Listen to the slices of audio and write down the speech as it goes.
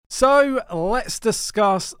So let's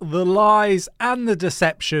discuss the lies and the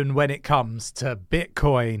deception when it comes to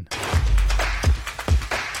Bitcoin.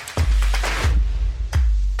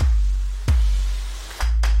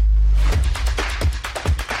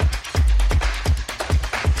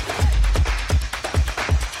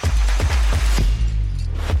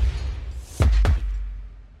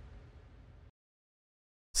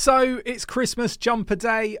 So it's Christmas jumper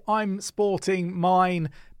day. I'm sporting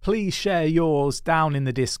mine. Please share yours down in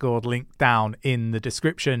the Discord, link down in the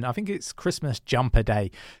description. I think it's Christmas jumper day.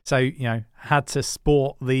 So, had to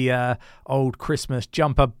sport the old Christmas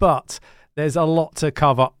jumper, but there's a lot to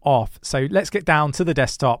cover off. So let's get down to the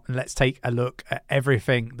desktop and let's take a look at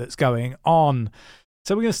everything that's going on.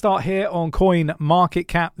 So we're going to start here on Coin Market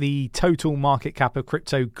Cap. The total market cap of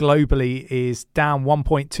crypto globally is down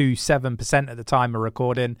 1.27% at the time of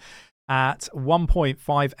recording at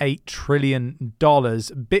 $1.58 trillion.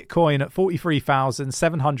 Bitcoin at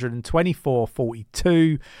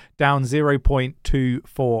 43,724.42, down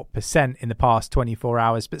 0.24% in the past 24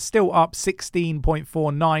 hours, but still up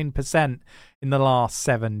 16.49% in the last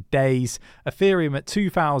 7 days. Ethereum at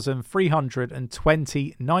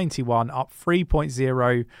 2,320.91, up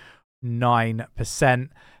 3.09%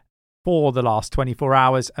 for the last 24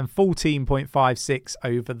 hours and 14.56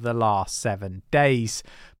 over the last 7 days.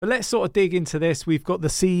 But let's sort of dig into this. We've got the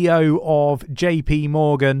CEO of JP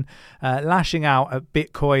Morgan lashing out at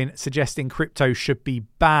Bitcoin, suggesting crypto should be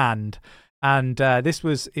banned. And this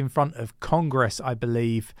was in front of Congress, I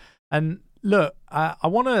believe. And look, I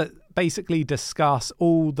want to basically discuss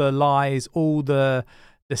all the lies, all the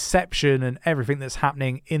deception and everything that's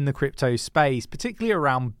happening in the crypto space, particularly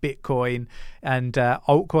around Bitcoin and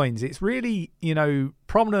altcoins. It's really,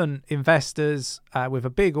 prominent investors with a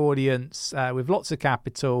big audience, with lots of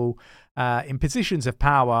capital, in positions of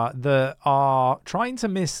power that are trying to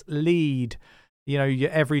mislead, your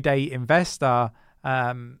everyday investor,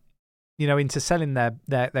 into selling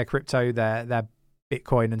their crypto, their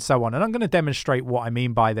Bitcoin and so on. And I'm going to demonstrate what I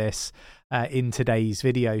mean by this in today's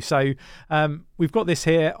video. So we've got this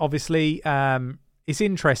here. Obviously, it's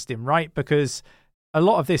interesting, right? Because a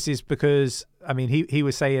lot of this is because, he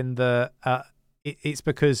was saying that it's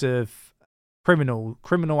because of criminal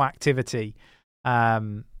activity.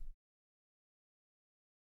 So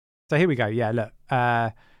here we go. Yeah, look,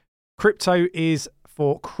 crypto is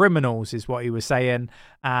for criminals is what he was saying.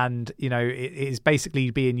 And, it is basically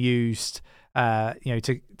being used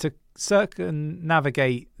to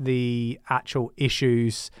circumnavigate the actual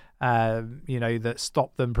issues, that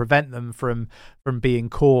stop them, prevent them from being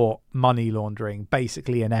caught money laundering,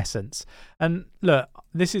 basically, in essence. And look,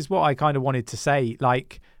 this is what I kind of wanted to say.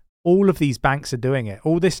 Like, all of these banks are doing it.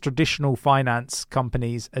 All this traditional finance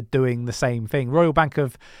companies are doing the same thing. Royal Bank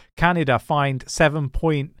of Canada fined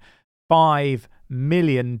 $7.5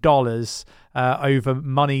 million over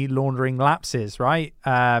money laundering lapses, right?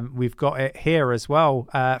 We've got it here as well.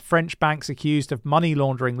 French banks accused of money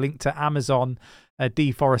laundering linked to Amazon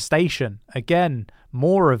deforestation. Again,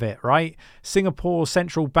 more of it, right? Singapore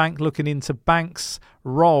Central Bank looking into banks'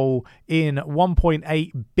 role in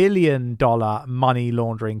 $1.8 billion money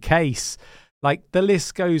laundering case. Like, the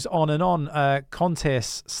list goes on and on.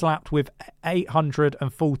 Qantas slapped with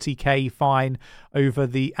 $840K fine over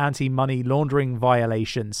the anti-money laundering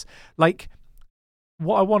violations. Like,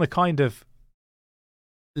 what I want to kind of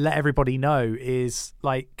let everybody know is,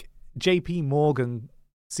 like, JP Morgan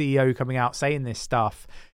CEO coming out saying this stuff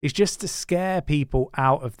is just to scare people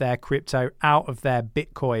out of their crypto, out of their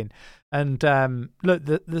Bitcoin. And look,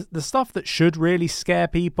 the stuff that should really scare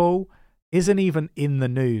people isn't even in the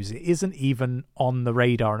news. It isn't even on the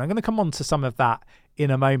radar. And I'm going to come on to some of that in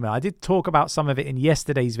a moment. I did talk about some of it in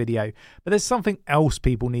yesterday's video, but there's something else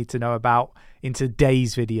people need to know about in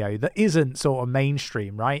today's video that isn't sort of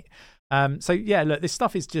mainstream, right? So yeah, look, this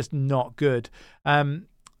stuff is just not good.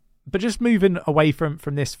 But just moving away from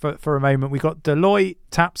this for a moment, we got Deloitte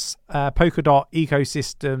taps Polkadot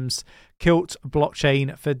ecosystems, Kilt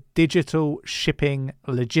blockchain for digital shipping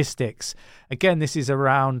logistics. Again, this is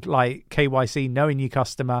around like KYC, knowing your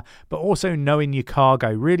customer, but also knowing your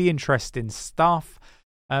cargo. Really interesting stuff.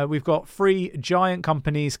 We've got 3 giant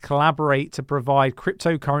companies collaborate to provide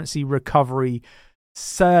cryptocurrency recovery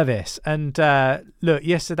service. And look,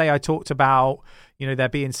 yesterday I talked about, there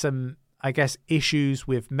being some, I guess, issues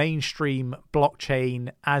with mainstream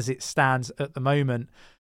blockchain as it stands at the moment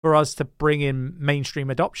for us to bring in mainstream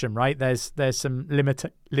adoption, right? There's some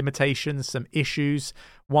limitations, some issues.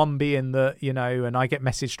 One being that, and I get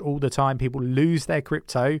messaged all the time, people lose their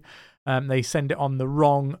crypto. They send it on the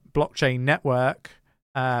wrong blockchain network,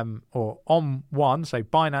 or on one, so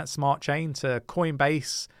Binance Smart Chain to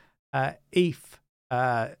Coinbase, ETH,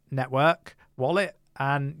 network wallet,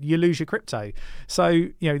 and you lose your crypto. So,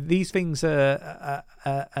 these things are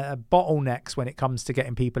bottlenecks when it comes to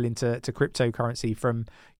getting people into cryptocurrency from,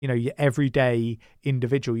 your everyday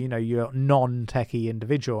individual, your non-techie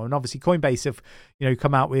individual. And obviously Coinbase have,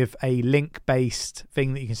 come out with a link-based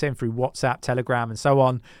thing that you can send through WhatsApp, Telegram, and so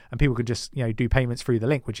on. And people can just, do payments through the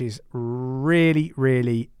link, which is really,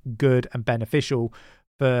 really good and beneficial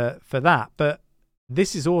for that. But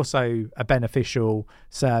this is also a beneficial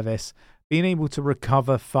service, being able to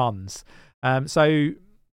recover funds. So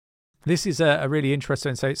this is a really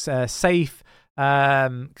interesting. So it's Safe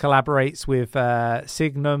collaborates with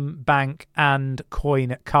Sygnum Bank and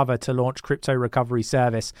CoinCover to launch crypto recovery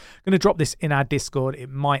service. I'm going to drop this in our Discord. It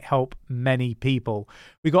might help many people.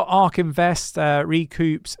 We got ARK Invest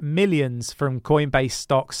recoups millions from Coinbase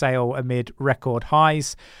stock sale amid record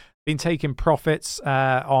highs. Been taking profits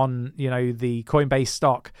on the Coinbase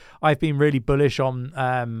stock. I've been really bullish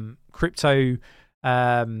on crypto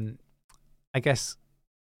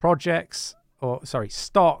projects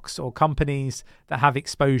stocks or companies that have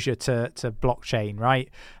exposure to blockchain, right?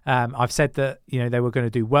 I've said that they were going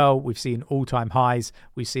to do well. We've seen all-time highs.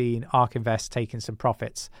 We've seen ARK Invest taking some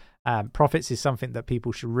profits. Profits is something that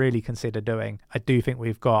people should really consider doing. I do think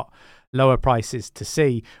we've got lower prices to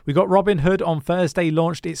see. We got Robinhood on Thursday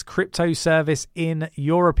launched its crypto service in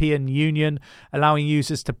European Union, allowing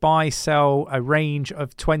users to buy, sell a range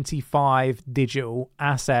of 25 digital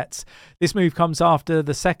assets. This move comes after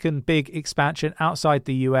the second big expansion outside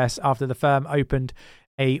the US, after the firm opened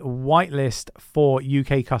a whitelist for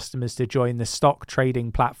UK customers to join the stock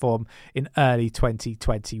trading platform in early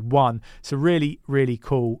 2021. So really, really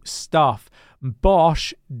cool stuff.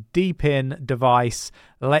 Bosch DePIN device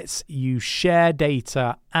lets you share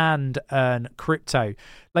data and earn crypto.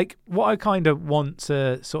 Like, what I kind of want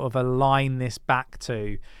to sort of align this back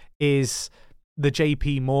to is the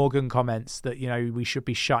JP Morgan comments that, we should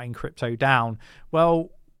be shutting crypto down.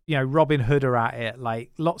 Well, Robinhood are at it,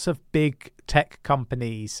 like lots of big tech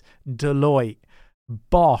companies, Deloitte,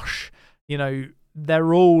 Bosch,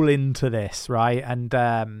 they're all into this, right?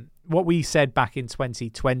 And what we said back in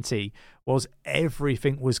 2020 was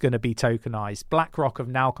everything was going to be tokenized. BlackRock have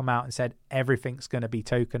now come out and said everything's going to be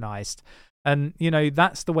tokenized. And,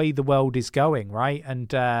 that's the way the world is going, right? And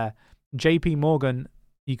JP Morgan,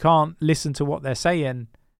 you can't listen to what they're saying,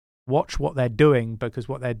 watch what they're doing, because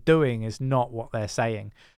what they're doing is not what they're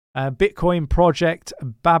saying. Bitcoin project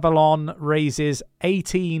Babylon raises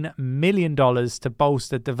 $18 million to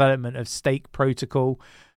bolster development of staking protocol,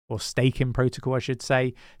 I should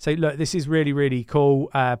say. So look, this is really, really cool.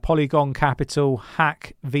 Polygon Capital,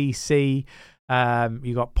 Hack VC,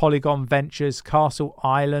 you got Polygon Ventures, Castle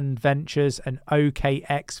Island Ventures, and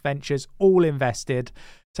OKX Ventures, all invested.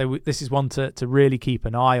 So this is one to really keep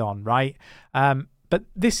an eye on, right? But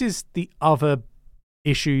this is the other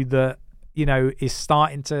issue that is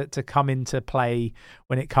starting to come into play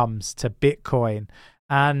when it comes to Bitcoin,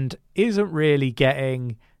 and isn't really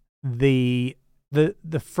getting the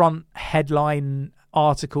front headline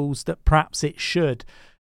articles that perhaps it should.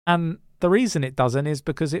 And the reason it doesn't is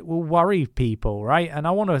because it will worry people, right? And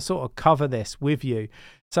I want to sort of cover this with you.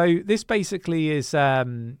 So this basically is a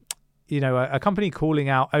company calling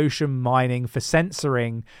out Ocean Mining for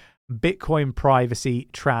censoring Bitcoin privacy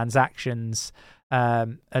transactions,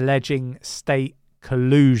 alleging state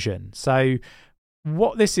collusion. So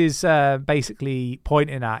what this is basically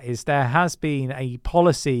pointing at is there has been a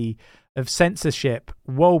policy of censorship,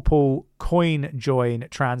 Whirlpool CoinJoin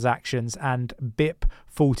transactions and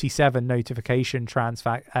BIP47 notification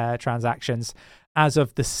transactions as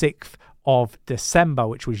of the 6th of December,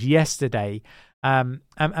 which was yesterday. And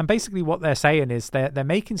basically what they're saying is they're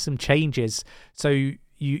making some changes so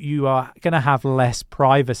you are going to have less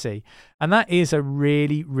privacy. And that is a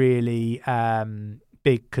really, really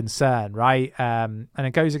big concern, right? And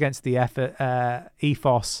it goes against the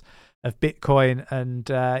ethos of Bitcoin. And,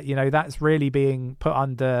 that's really being put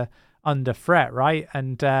under threat, right?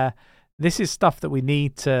 And this is stuff that we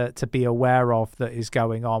need to be aware of that is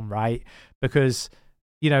going on, right? Because,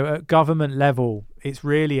 at government level, it's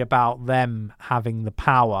really about them having the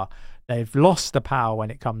power. They've lost the power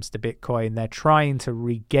when it comes to Bitcoin. They're trying to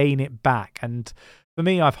regain it back. And for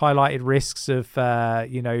me, I've highlighted risks of,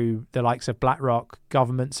 the likes of BlackRock,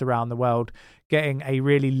 governments around the world getting a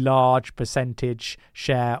really large percentage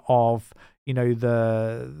share of,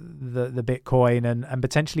 the Bitcoin and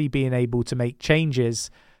potentially being able to make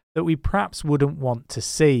changes that we perhaps wouldn't want to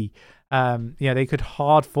see. They could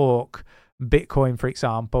hard fork Bitcoin, for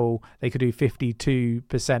example, they could do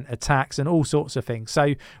 52% attacks and all sorts of things.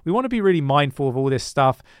 So we want to be really mindful of all this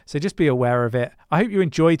stuff. So just be aware of it. I hope you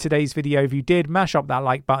enjoyed today's video. If you did, mash up that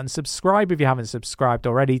like button, subscribe if you haven't subscribed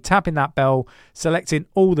already, tapping that bell, selecting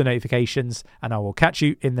all the notifications, and I will catch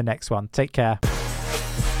you in the next one. Take care.